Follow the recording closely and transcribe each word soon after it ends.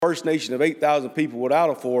First Nation of 8,000 people without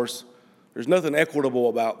a force, there's nothing equitable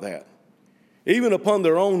about that. Even upon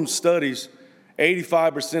their own studies,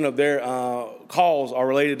 85% of their calls are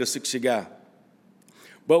related to Siksika.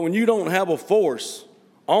 But when you don't have a force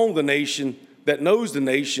on the nation, that knows the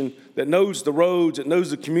roads, that knows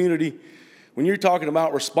the community, when you're talking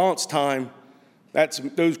about response time, that's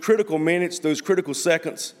those critical minutes, those critical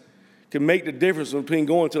seconds can make the difference between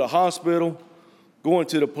going to the hospital, going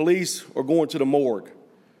to the police, or going to the morgue.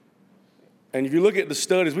 And if you look at the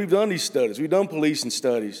studies, we've done these studies, we've done policing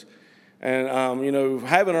studies, and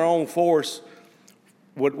having our own force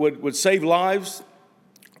would save lives,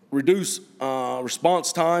 reduce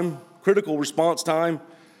response time, critical response time,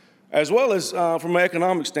 as well as from an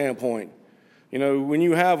economic standpoint. When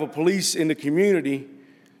you have a police in the community,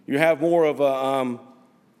 you have more of a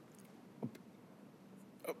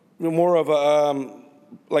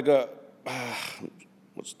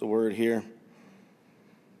what's the word here?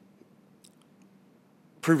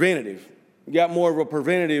 Preventative. You got more of a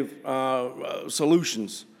preventative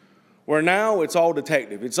solutions. Where now it's all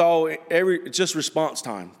detective. It's just response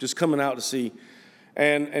time, just coming out to see.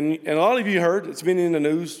 And a lot of you heard, it's been in the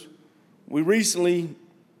news, we recently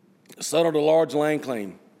settled a large land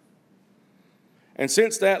claim. And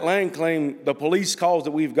since that land claim, the police calls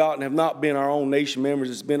that we've gotten have not been our own nation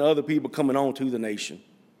members, it's been other people coming on to the nation.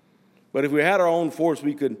 But if we had our own force,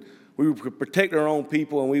 we would protect our own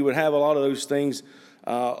people, and we would have a lot of those things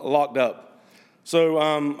locked up. So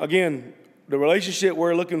again, the relationship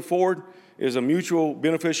we're looking forward is a mutual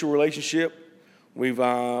beneficial relationship. We've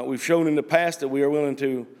shown in the past that we want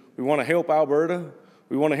to help Alberta.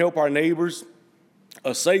 We want to help our neighbors.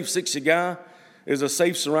 A safe Siksika is a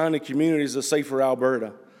safe surrounding community, is a safer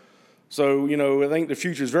Alberta. So, I think the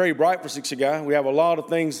future is very bright for Siksika. We have a lot of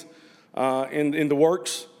things in the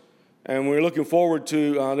works, and we're looking forward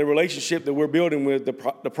to the relationship that we're building with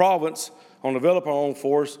the province on developing our own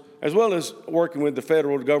force, as well as working with the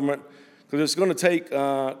federal government, because it's going to take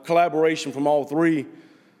collaboration from all three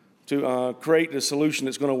to create the solution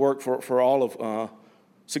that's going to work for all of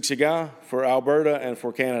Siksika, for Alberta, and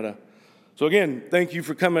for Canada. So again, thank you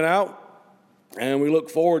for coming out, and we look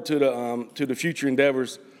forward to the future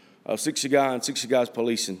endeavors of Siksika and Siksika's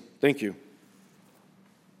policing. Thank you.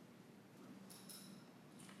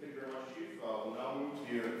 Thank you very much, Chief. We'll now move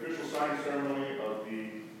to the official signing ceremony of the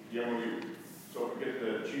MOU. So if we get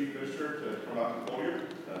the Chief Minister to come out to the podium,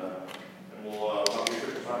 and we'll have the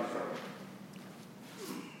official signing ceremony.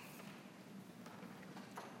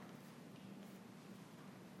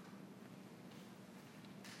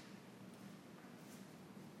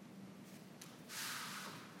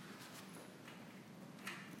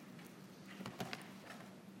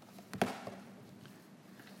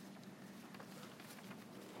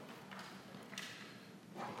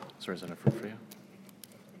 Sorry, is that a fruit for you?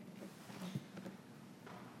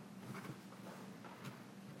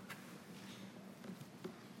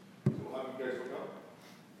 We'll have you guys look up.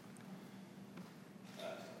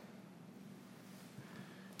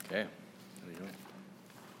 Okay, there you go.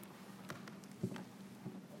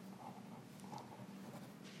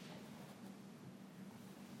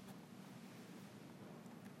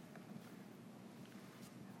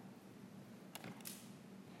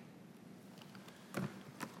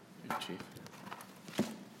 Chief.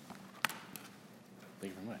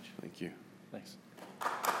 Thank you very much. Thank you. Thanks.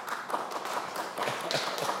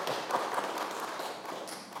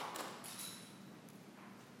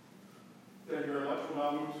 Thank you very much. We'll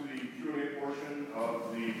now move to the Q&A portion of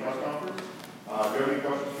the press conference. Do you have any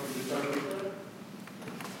questions from the Senator?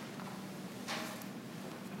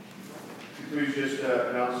 Please just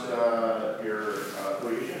announce your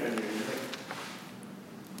affiliation and your name.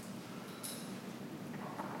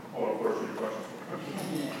 Oh, of course, your questions.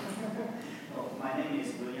 My name is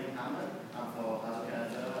William Hamlet. I'm from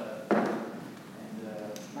Canada. And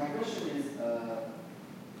my question is,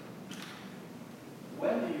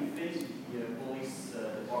 when do you think the police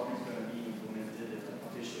department is going to be implemented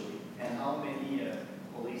officially? And how many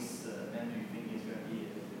police men do you think is going to be in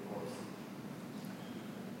the force?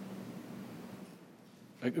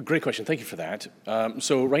 Great question. Thank you for that.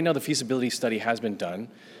 So right now the feasibility study has been done.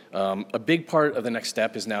 A big part of the next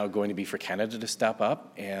step is now going to be for Canada to step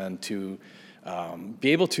up and to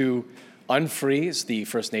be able to unfreeze the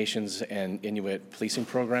First Nations and Inuit policing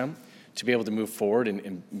program, to be able to move forward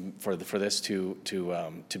and for this to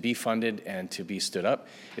be funded and to be stood up.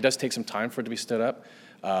 It does take some time for it to be stood up.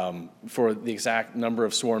 For the exact number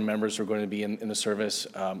of sworn members who are going to be in the service,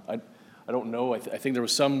 I don't know. I think there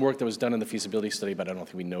was some work that was done in the feasibility study, but I don't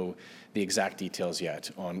think we know the exact details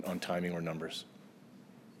yet on timing or numbers.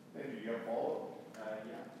 Thank you. You have a follow-up?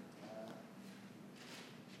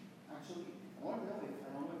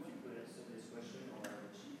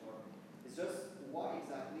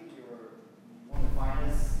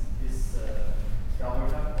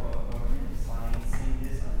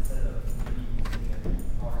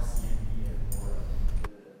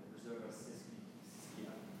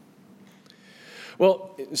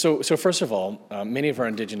 Well, so first of all, many of our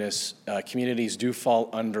Indigenous communities do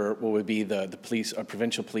fall under what would be the police,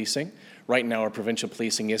 provincial policing. Right now, our provincial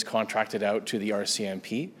policing is contracted out to the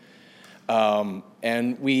RCMP.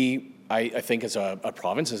 And I think as a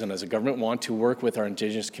province and as a government, want to work with our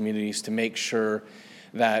Indigenous communities to make sure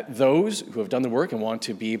that those who have done the work and want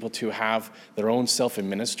to be able to have their own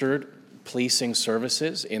self-administered policing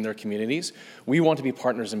services in their communities, we want to be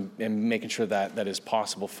partners in making sure that that is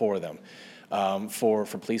possible for them. For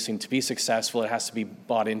policing to be successful, it has to be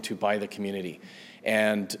bought into by the community.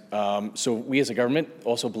 And so we as a government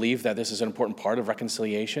also believe that this is an important part of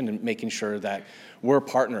reconciliation and making sure that we're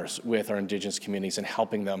partners with our Indigenous communities and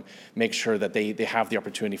helping them make sure that they have the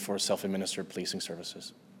opportunity for self-administered policing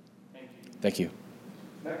services. Thank you. Thank you.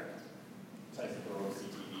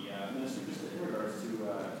 Minister, just in regards to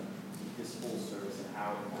this full service and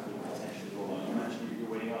how it will potentially roll out, you mentioned you're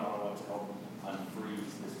waiting on Ottawa to help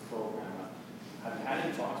unfreeze this program. Have you had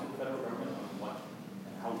any talks with the federal government on what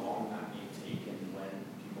and how long that may take and when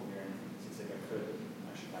people here in Siksika could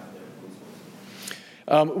actually have their police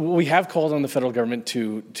force? We have called on the federal government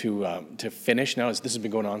to finish now. This has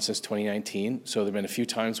been going on since 2019, so there have been a few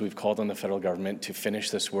times we've called on the federal government to finish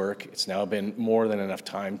this work. It's now been more than enough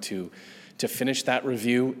time to finish that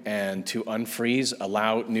review and to unfreeze,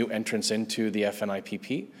 allow new entrants into the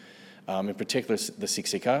FNIPP, in particular the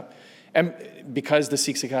Siksika. And because the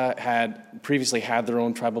Siksika had previously had their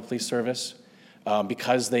own tribal police service,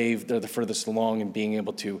 because they're the furthest along in being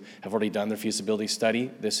able to have already done their feasibility study,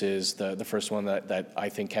 this is the first one that I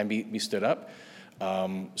think can be stood up.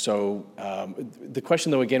 The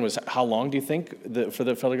question, though, again, was how long do you think for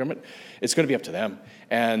the federal government? It's going to be up to them.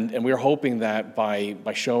 And we're hoping that by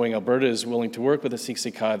showing Alberta is willing to work with the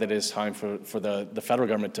Siksika, that it is time for the federal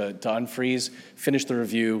government to unfreeze, finish the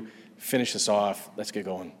review, finish this off. Let's get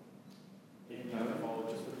going.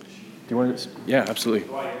 Do you want to? Yeah, absolutely.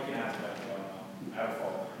 you can ask that. I have a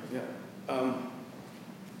follow-up. Yeah.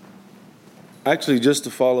 Actually, just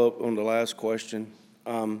to follow up on the last question,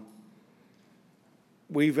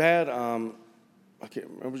 we've had, I can't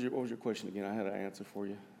remember, what was your question again? I had an answer for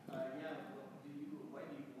you. Why do you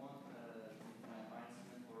want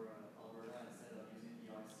financing for Alberta instead of using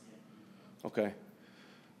the RCMP? Okay.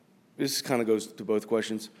 This kind of goes to both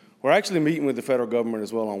questions. We're actually meeting with the federal government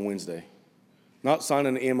as well on Wednesday. Not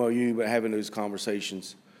signing the MOU, but having those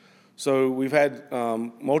conversations. So we've had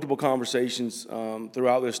multiple conversations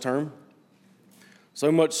throughout this term.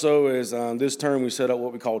 So much so as this term we set up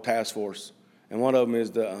what we call task force. And one of them is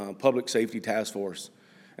the Public Safety Task Force.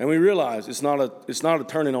 And we realize it's not a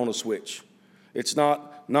turning on a switch. It's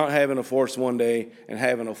not having a force one day and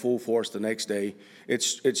having a full force the next day.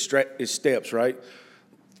 It's steps, right?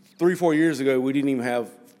 3-4 years ago, we didn't even have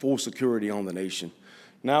full security on the nation.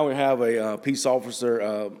 Now we have a peace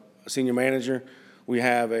officer, senior manager. We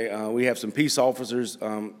have some peace officers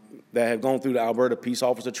that have gone through the Alberta peace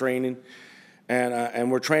officer training,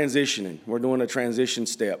 and we're transitioning. We're doing a transition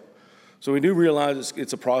step. So we do realize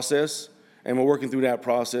it's a process, and we're working through that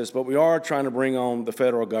process, but we are trying to bring on the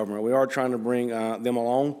federal government. We are trying to bring them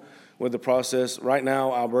along with the process. Right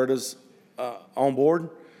now, Alberta's on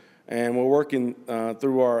board, and we're working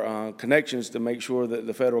through our connections to make sure that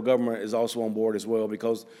the federal government is also on board as well,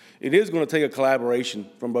 because it is going to take a collaboration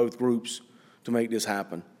from both groups to make this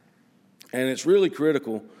happen. And it's really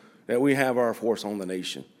critical that we have our force on the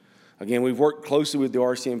nation. Again, we've worked closely with the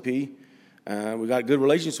RCMP. We've got good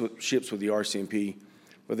relationships with the RCMP,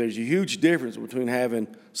 but there's a huge difference between having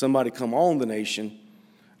somebody come on the nation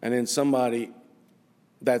and then somebody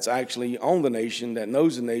that's actually on the nation, that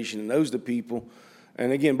knows the nation and knows the people.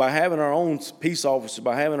 And again, by having our own peace officers,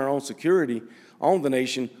 by having our own security on the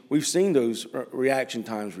nation, we've seen those reaction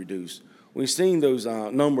times reduce. We've seen those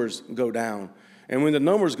numbers go down. And when the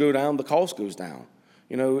numbers go down, the cost goes down.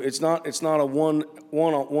 You know, it's not a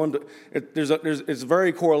one-on-one. It's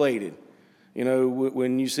very correlated. You know,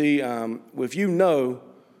 when you see, if you know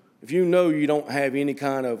you don't have any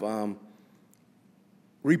kind of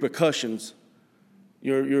repercussions,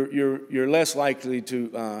 you're less likely to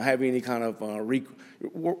have any kind of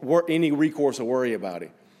any recourse or worry about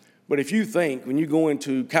it. But if you think when you go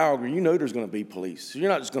into Calgary, you know there's going to be police. So you're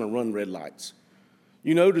not just going to run red lights.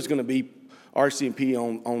 You know there's going to be RCMP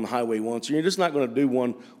on Highway 1. So you're just not going to do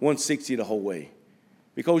 160 the whole way,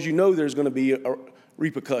 because you know there's going to be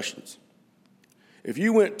repercussions. If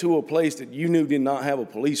you went to a place that you knew did not have a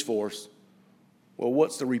police force, well,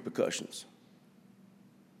 what's the repercussions?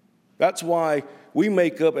 That's why we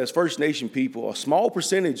make up, as First Nation people, a small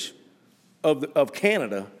percentage of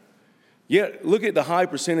Canada, yet look at the high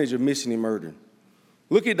percentage of missing and murdered.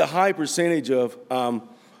 Look at the high percentage of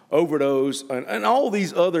overdose, and all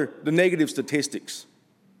these the negative statistics.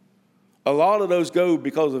 A lot of those go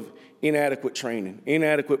because of inadequate training,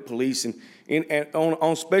 inadequate policing,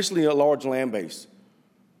 especially a large land base.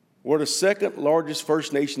 We're the second largest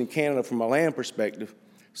First Nation in Canada from a land perspective,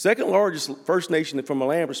 second largest First Nation from a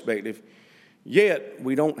land perspective, yet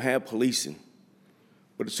we don't have policing.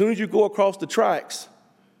 But as soon as you go across the tracks,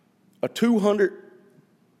 a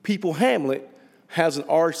 200-people hamlet has an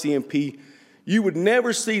RCMP. You would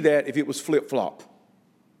never see that if it was flip-flop.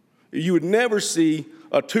 You would never see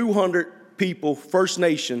a 200-people First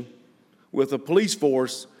Nation with a police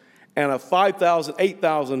force and a 5,000,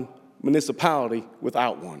 8,000 municipality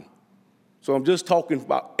without one. So I'm just talking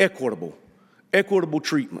about equitable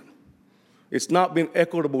treatment. It's not been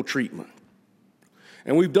equitable treatment.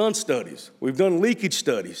 And we've done studies. We've done leakage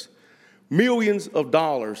studies. Millions of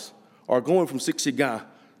dollars are going from Siksika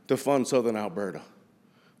to fund Southern Alberta.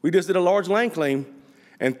 We just did a large land claim,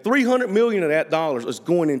 and $300 million of that dollars is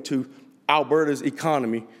going into Alberta's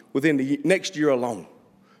economy within the next year alone.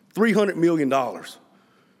 $300 million.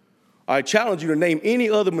 I challenge you to name any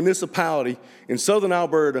other municipality in Southern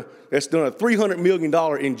Alberta that's done a $300 million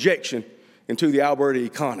injection into the Alberta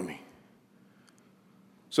economy.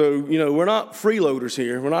 So, we're not freeloaders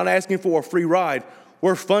here. We're not asking for a free ride.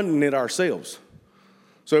 We're funding it ourselves.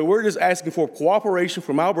 So we're just asking for cooperation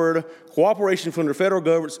from Alberta, cooperation from the federal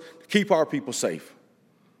governments to keep our people safe.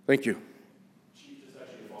 Thank you. Chief, just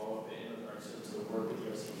actually a follow-up in regards to the work with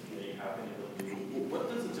the RCMP that you have been able to do. What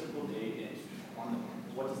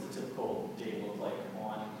does a typical day look like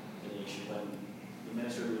on the nation when the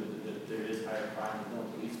minister that there is higher crime with no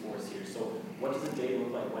police force here? So what does the day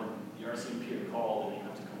look like when the RCMP are called and they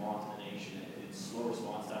have to come on to the nation? It's slow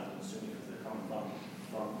response time, I'm assuming, because they're coming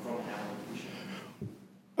from Hamilton.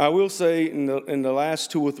 I will say in the last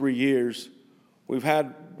 2 or 3 years, we've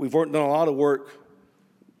done a lot of work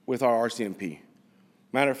with our RCMP.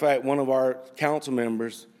 Matter of fact, one of our council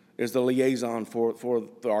members is the liaison for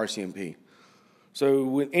the RCMP. So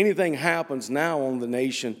when anything happens now on the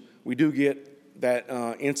nation, we do get that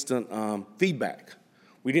instant feedback.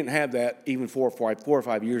 We didn't have that even 4 or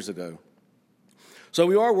 5 years ago. So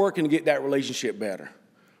we are working to get that relationship better.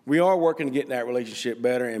 We are working to get that relationship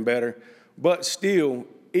better and better, but still,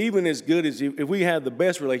 even as good as if we had the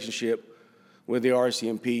best relationship with the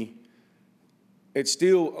RCMP, it's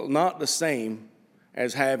still not the same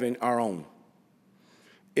as having our own.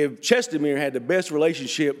 If Chestermere had the best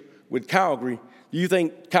relationship with Calgary, do you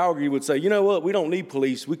think Calgary would say, you know what, we don't need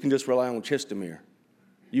police, we can just rely on Chestermere?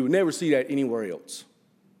 You would never see that anywhere else.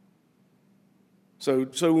 So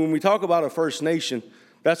when we talk about a First Nation,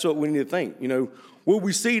 that's what we need to think. Will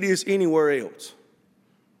we see this anywhere else?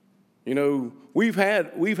 We've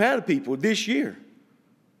had people this year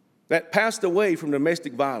that passed away from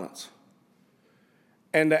domestic violence,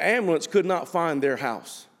 and the ambulance could not find their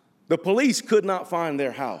house. The police could not find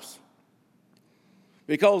their house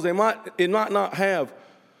because it might not have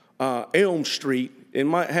Elm Street. It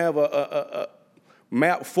might have a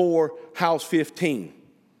map 4, house 15.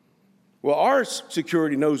 Well, our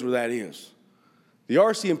security knows where that is. The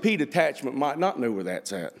RCMP detachment might not know where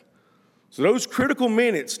that's at. So those critical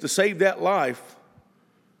minutes to save that life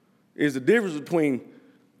is the difference between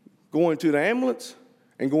going to the ambulance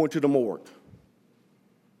and going to the morgue.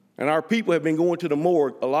 And our people have been going to the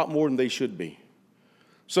morgue a lot more than they should be.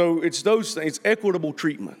 So it's those things, it's equitable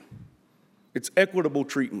treatment. It's equitable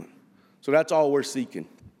treatment. So that's all we're seeking.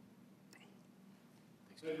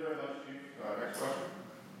 Thank you very much, Chief. Next question.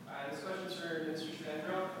 This question is for Mr.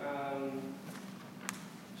 Shandro.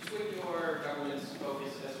 Just with your government's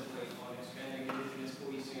focus as of late on expanding Indigenous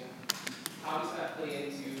policing, how does that play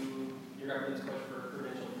into your government's push for a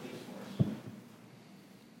provincial police force?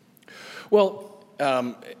 Well,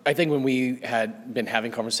 I think when we had been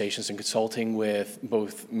having conversations and consulting with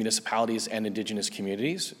both municipalities and Indigenous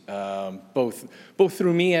communities, both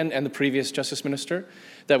through me and the previous Justice Minister,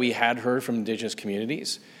 that we had heard from Indigenous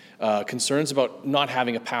communities, concerns about not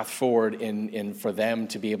having a path forward in for them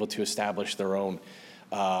to be able to establish their own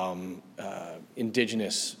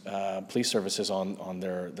Indigenous police services on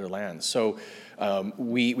their lands. So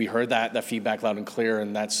we heard that feedback loud and clear,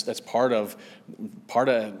 and that's part of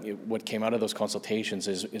what came out of those consultations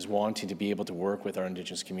is wanting to be able to work with our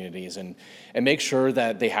Indigenous communities and make sure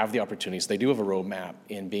that they have the opportunities. They do have a roadmap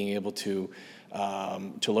in being able to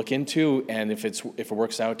look into, and if it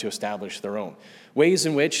works out, to establish their own ways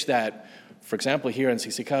in which that, for example, here in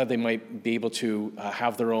Siksika, they might be able to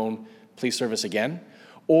have their own police service again,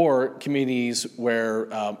 or communities where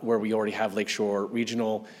we already have Lakeshore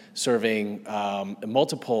Regional serving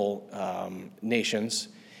multiple nations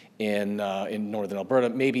in northern Alberta,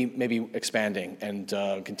 maybe expanding and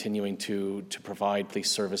continuing to provide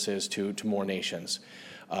police services to more nations.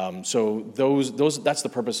 So that's the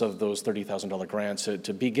purpose of those $30,000 grants,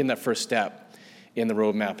 to begin that first step in the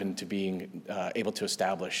roadmap into being able to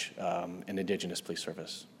establish an Indigenous police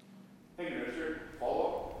service. Thank you, Minister.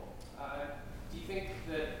 Follow Do you think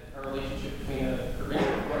that a relationship between a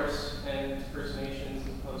provincial force and First Nations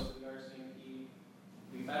as opposed to the RCMP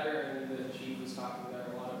would be better? And the chief was talking there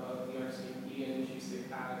a lot about the RCMP and issues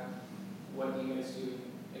they've had. What do you guys do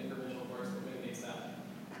in provincial force that mitigates that?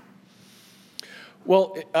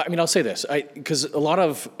 Well, I mean, I'll say this, because a lot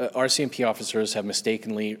of RCMP officers have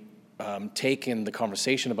mistakenly taken the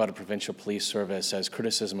conversation about a provincial police service as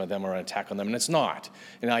criticism of them or an attack on them, and it's not.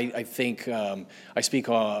 And I think I speak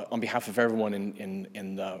on behalf of everyone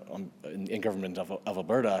in government of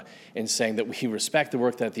Alberta in saying that we respect the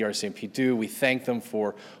work that the RCMP do. We thank them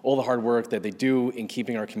for all the hard work that they do in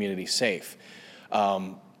keeping our community safe.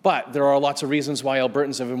 But there are lots of reasons why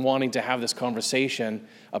Albertans have been wanting to have this conversation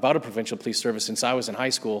about a provincial police service since I was in high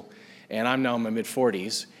school, and I'm now in my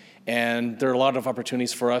mid-40s. And there are a lot of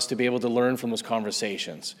opportunities for us to be able to learn from those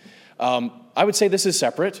conversations. I would say this is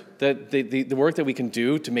separate, that the work that we can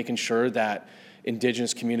do to making sure that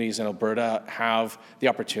Indigenous communities in Alberta have the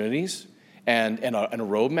opportunities and a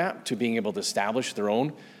roadmap to being able to establish their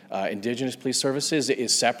own Indigenous police services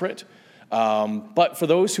is separate. But for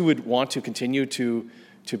those who would want to continue to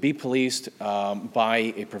be policed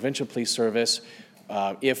by a provincial police service,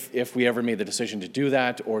 if we ever made the decision to do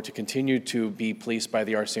that or to continue to be policed by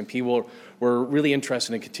the RCMP, we're really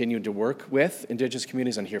interested in continuing to work with Indigenous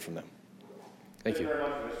communities and hear from them. Thank you. Thank you very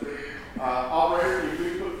much, Minister. Operator, can you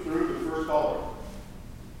please put through the first caller?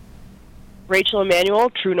 Rachel Emanuel,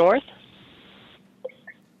 True North.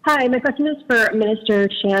 Hi, my question is for Minister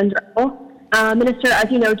Shandro. Minister, as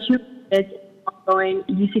you know, 2 candidates in the ongoing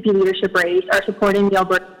UCP leadership race are supporting the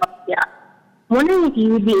Alberta Sovereignty Act. I'm wondering if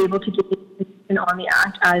you would be able to give me a position on the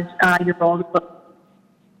act as your role.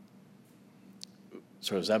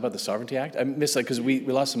 Sorry, was that about the Sovereignty Act? I missed that because we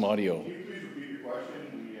lost some audio. Can you please repeat your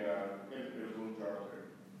question? There was a little jarl there.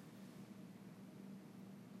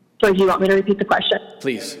 So do you want me to repeat the question?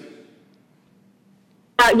 Please.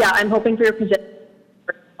 Yeah, I'm hoping for your position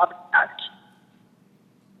for the Sovereignty Act.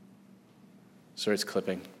 Sorry, it's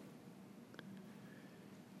clipping.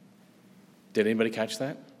 Did anybody catch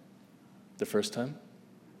that the first time?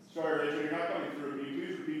 Sorry, Rachel, you're not coming through. Can you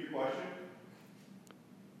please repeat your question?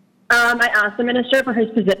 I asked the minister for his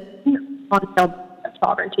position on the Alberta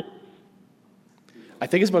sovereignty. I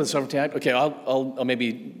think it's about the Sovereignty Act. Okay, I'll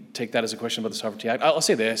maybe take that as a question about the Sovereignty Act. I'll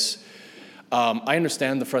say this. I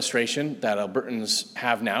understand the frustration that Albertans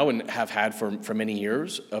have now and have had for many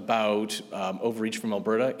years about overreach from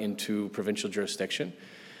Alberta into provincial jurisdiction.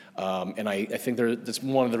 And I think that's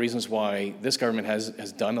one of the reasons why this government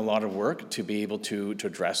has done a lot of work to be able to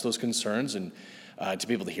address those concerns and to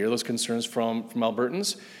be able to hear those concerns from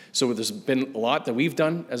Albertans. So there's been a lot that we've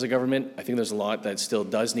done as a government. I think there's a lot that still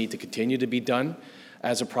does need to continue to be done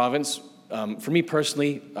as a province. For me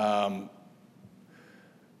personally, I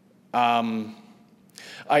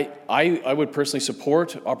would personally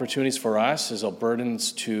support opportunities for us as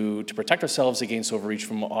Albertans to protect ourselves against overreach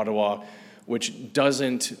from Ottawa, which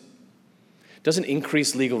doesn't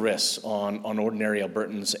increase legal risks on ordinary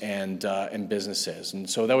Albertans and businesses. And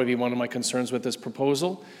so that would be one of my concerns with this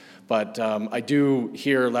proposal. But I do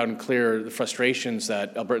hear loud and clear the frustrations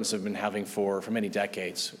that Albertans have been having for many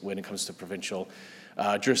decades when it comes to provincial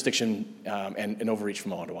jurisdiction and overreach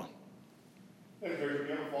from Ottawa. Thanks, Rachel. Do you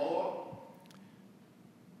have a follow-up?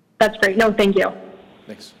 That's great. No, thank you.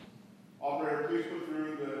 Thanks. Operator, please put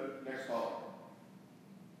through the next caller.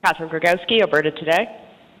 Catherine Gragowski, Alberta Today.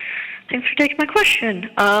 Thanks for taking my question.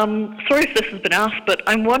 Sorry if this has been asked, but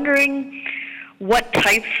I'm wondering what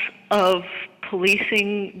types of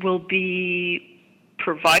policing will be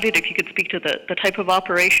provided, if you could speak to the type of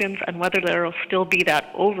operations and whether there will still be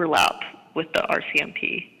that overlap with the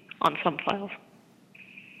RCMP on some files.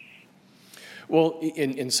 Well,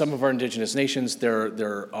 in some of our Indigenous nations,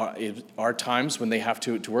 there are times when they have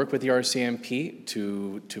to work with the RCMP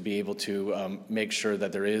to be able to make sure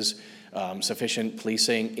that there is sufficient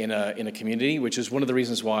policing in a community, which is one of the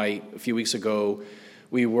reasons why a few weeks ago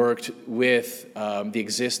we worked with the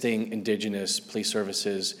existing Indigenous police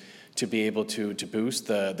services to be able to boost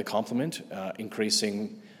the complement,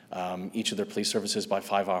 increasing each of their police services by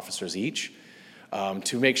 5 officers each.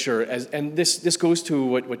 To make sure, and this goes to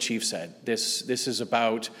what Chief said. This is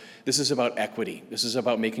about equity. This is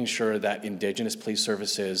about making sure that Indigenous police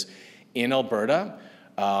services in Alberta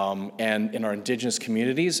and in our Indigenous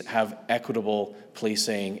communities have equitable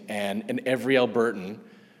policing, and every Albertan,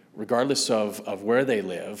 regardless of where they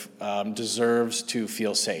live, deserves to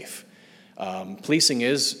feel safe. Policing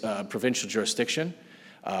is provincial jurisdiction.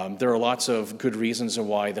 There are lots of good reasons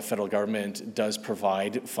why the federal government does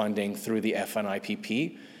provide funding through the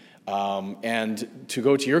FNIPP. And to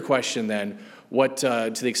go to your question then, what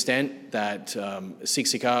to the extent that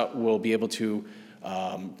Siksika will be able to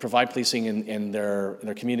provide policing in their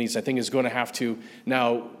communities, I think is going to have to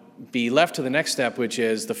now be left to the next step, which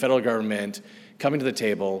is the federal government coming to the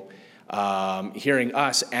table, hearing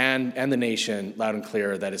us and the nation loud and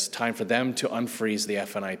clear that it's time for them to unfreeze the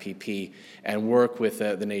FNIPP and work with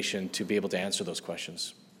the nation to be able to answer those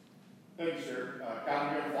questions. Thank you, sir.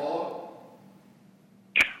 Councilman, you have a follow-up?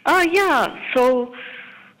 Yeah, so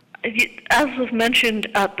as was mentioned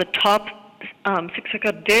at the top,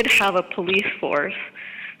 Siksika did have a police force.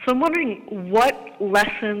 So I'm wondering what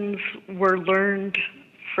lessons were learned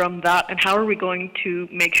from that, and how are we going to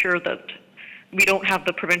make sure that we don't have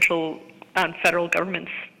the provincial and federal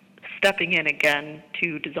governments stepping in again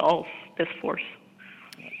to dissolve this force?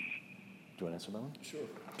 Do you want to answer that one? Sure.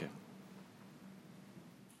 Okay.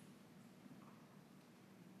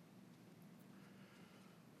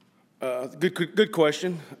 Good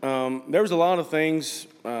question. There was a lot of things,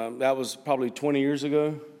 that was probably 20 years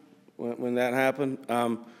ago when that happened.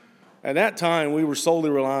 At that time, we were solely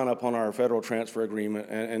relying upon our federal transfer agreement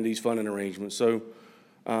and these funding arrangements. So,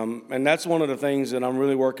 and that's one of the things that I'm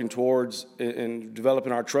really working towards in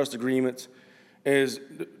developing our trust agreements, is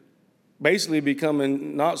basically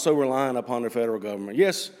becoming not so reliant upon the federal government.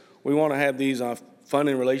 Yes, we want to have these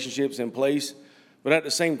funding relationships in place, but at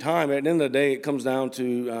the same time, at the end of the day, it comes down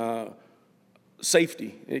to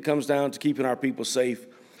safety. It comes down to keeping our people safe.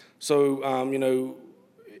 So, you know,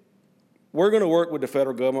 we're going to work with the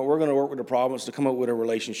federal government. We're going to work with the province to come up with a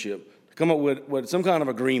relationship, to come up with some kind of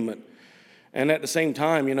agreement. And at the same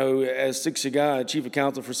time, you know, as Siksika, Chief of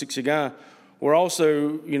Counsel for Siksika, we're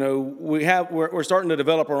also, you know, we're starting to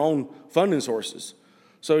develop our own funding sources.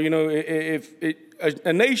 So, you know,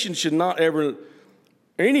 a nation should not ever,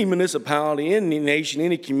 any municipality, any nation,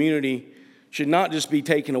 any community should not just be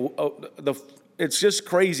taken, it's just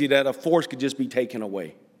crazy that a force could just be taken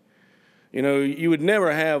away. You know, you would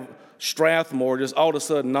never have Strathmore just all of a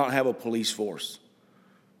sudden not have a police force.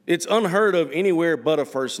 It's unheard of anywhere but a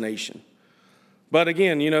First Nation. But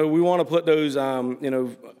again, you know, we want to put those, you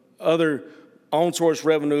know, other on-source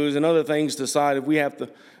revenues and other things to the side if we have to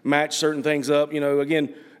match certain things up. You know,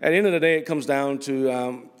 again, at the end of the day, it comes down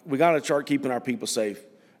to we got to start keeping our people safe.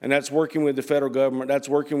 And that's working with the federal government. That's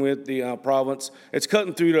working with the province. It's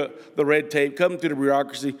cutting through the red tape, cutting through the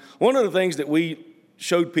bureaucracy. One of the things that we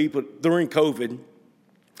showed people during COVID,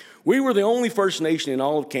 we were the only First Nation in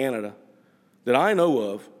all of Canada that I know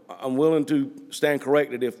of. I'm willing to stand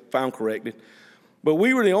corrected if found corrected. But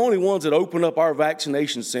we were the only ones that opened up our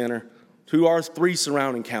vaccination center to our 3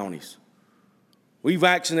 surrounding counties. We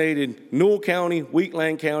vaccinated Newell County,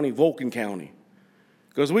 Wheatland County, Vulcan County.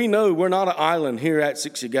 Because we know we're not an island here at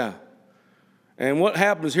Siksika. And what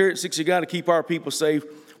happens here at Siksika to keep our people safe,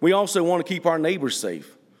 we also want to keep our neighbors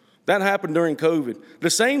safe. That happened during COVID.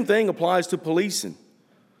 The same thing applies to policing.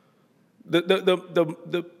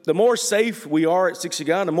 The more safe we are at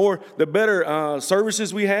Siksika, the better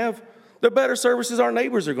services we have, the better services our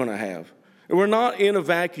neighbors are going to have. And we're not in a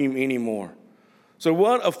vacuum anymore. So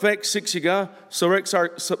what affects Siksika,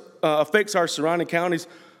 affects our surrounding counties,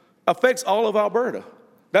 affects all of Alberta.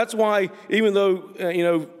 That's why, even though you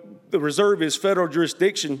know the reserve is federal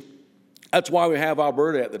jurisdiction, that's why we have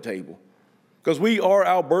Alberta at the table. Because we are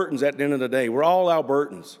Albertans at the end of the day. We're all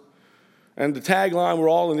Albertans. And the tagline, we're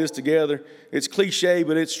all in this together, it's cliche,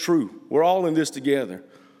 but it's true. We're all in this together.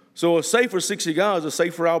 So a safer Siksika is a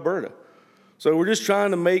safer Alberta. So we're just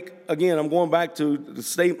trying to make, again, I'm going back to the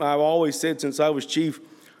statement I've always said since I was chief,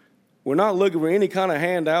 we're not looking for any kind of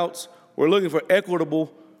handouts. We're looking for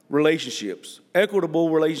equitable relationships.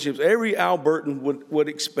 Equitable relationships every Albertan would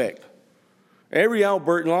expect. Every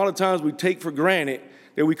Albertan, a lot of times we take for granted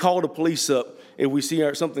that we call the police up if we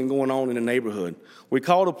see something going on in the neighborhood. We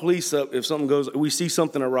call the police up if we see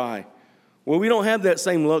something awry. Well, we don't have that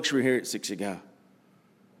same luxury here at Siksika.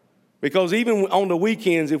 Because even on the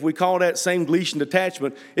weekends, if we call that same Gleason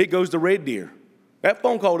detachment, it goes to Red Deer. That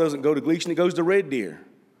phone call doesn't go to Gleason, it goes to Red Deer.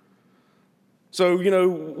 So, you know,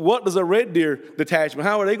 what does a Red Deer detachment,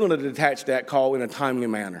 how are they going to detach that call in a timely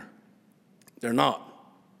manner? They're not.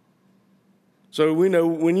 So we know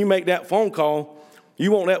when you make that phone call,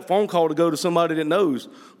 you want that phone call to go to somebody that knows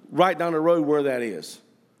right down the road where that is.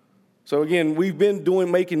 So again, we've been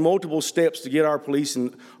making multiple steps to get our police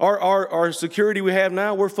and our security we have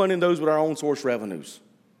now, we're funding those with our own source revenues.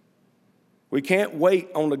 We can't wait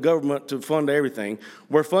on the government to fund everything.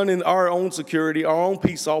 We're funding our own security, our own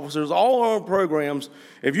peace officers, all our own programs.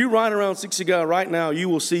 If you ride around Siksika right now, you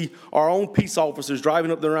will see our own peace officers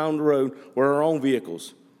driving up and around the road with our own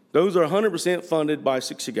vehicles. Those are 100% funded by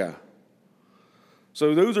Siksika.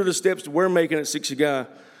 So those are the steps we're making at Siksika.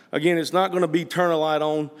 Again, it's not going to be turn a light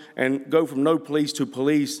on and go from no police to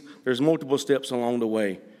police. There's multiple steps along the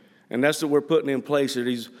way. And that's what we're putting in place are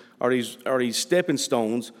these stepping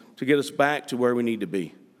stones to get us back to where we need to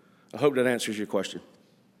be. I hope that answers your question.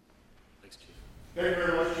 Thank you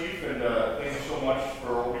very much, Chief.